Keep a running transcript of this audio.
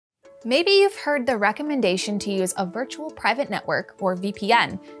Maybe you've heard the recommendation to use a virtual private network, or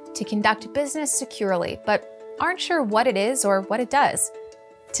VPN, to conduct business securely, but aren't sure what it is or what it does.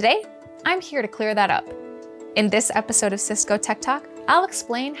 Today, I'm here to clear that up. In this episode of Cisco Tech Talk, I'll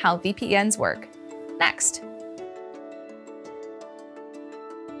explain how VPNs work. Next.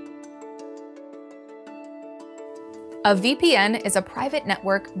 A VPN is a private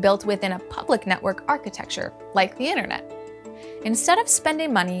network built within a public network architecture, like the internet. Instead of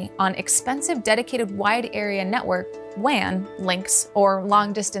spending money on expensive dedicated wide area network, WAN, links, or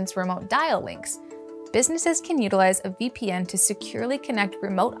long-distance remote dial links, businesses can utilize a VPN to securely connect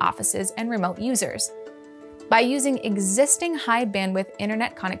remote offices and remote users. By using existing high-bandwidth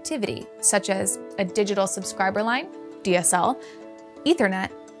internet connectivity, such as a digital subscriber line, DSL, Ethernet,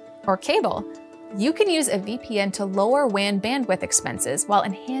 or cable, you can use a VPN to lower WAN bandwidth expenses while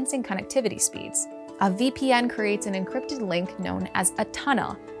enhancing connectivity speeds. A VPN creates an encrypted link known as a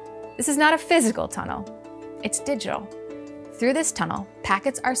tunnel. This is not a physical tunnel, it's digital. Through this tunnel,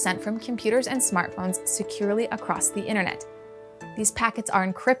 packets are sent from computers and smartphones securely across the internet. These packets are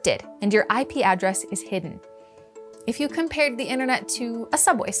encrypted and your IP address is hidden. If you compared the internet to a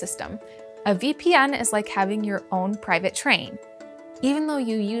subway system, a VPN is like having your own private train. Even though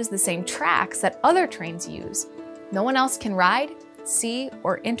you use the same tracks that other trains use, no one else can ride, see,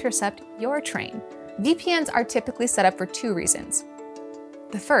 or intercept your train. VPNs are typically set up for two reasons.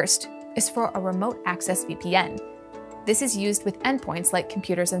 The first is for a remote access VPN. This is used with endpoints like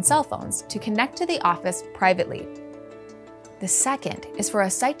computers and cell phones to connect to the office privately. The second is for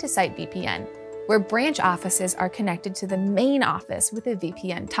a site-to-site VPN, where branch offices are connected to the main office with a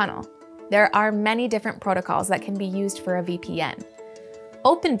VPN tunnel. There are many different protocols that can be used for a VPN.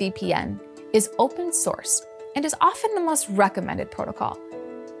 OpenVPN is open source and is often the most recommended protocol.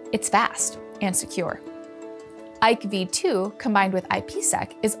 It's fast and secure. IKEv2 combined with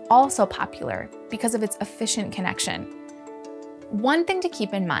IPSec is also popular because of its efficient connection. One thing to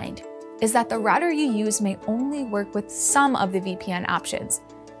keep in mind is that the router you use may only work with some of the VPN options.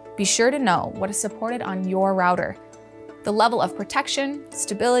 Be sure to know what is supported on your router. The level of protection,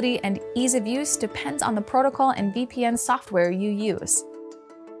 stability, and ease of use depends on the protocol and VPN software you use.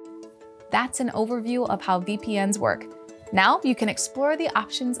 That's an overview of how VPNs work. Now you can explore the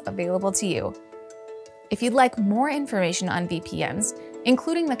options available to you. If you'd like more information on VPNs,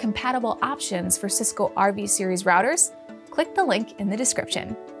 including the compatible options for Cisco RV series routers, click the link in the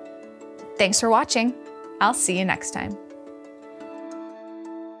description. Thanks for watching. I'll see you next time.